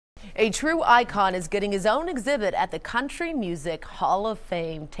A true icon is getting his own exhibit at the Country Music Hall of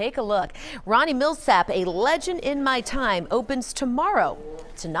Fame. Take a look. Ronnie Milsap, a legend in my time, opens tomorrow.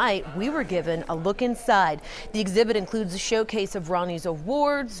 Tonight, we were given a look inside. The exhibit includes a showcase of Ronnie's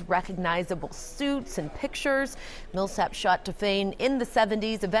awards, recognizable suits and pictures. Milsap shot to fame in the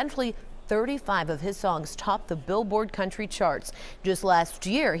 70s. Eventually, 35 of his songs topped the Billboard country charts. Just last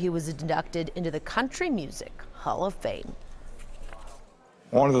year, he was inducted into the Country Music Hall of Fame.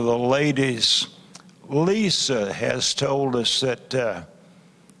 One of the ladies, Lisa, has told us that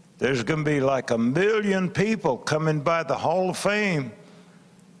there's going to be like 1 million people coming by the Hall of Fame,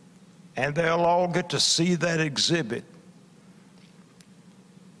 and they'll all get to see that exhibit.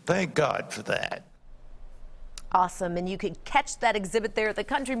 Thank God for that. Awesome. And you can catch that exhibit there at the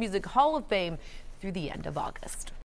Country Music Hall of Fame through the end of August.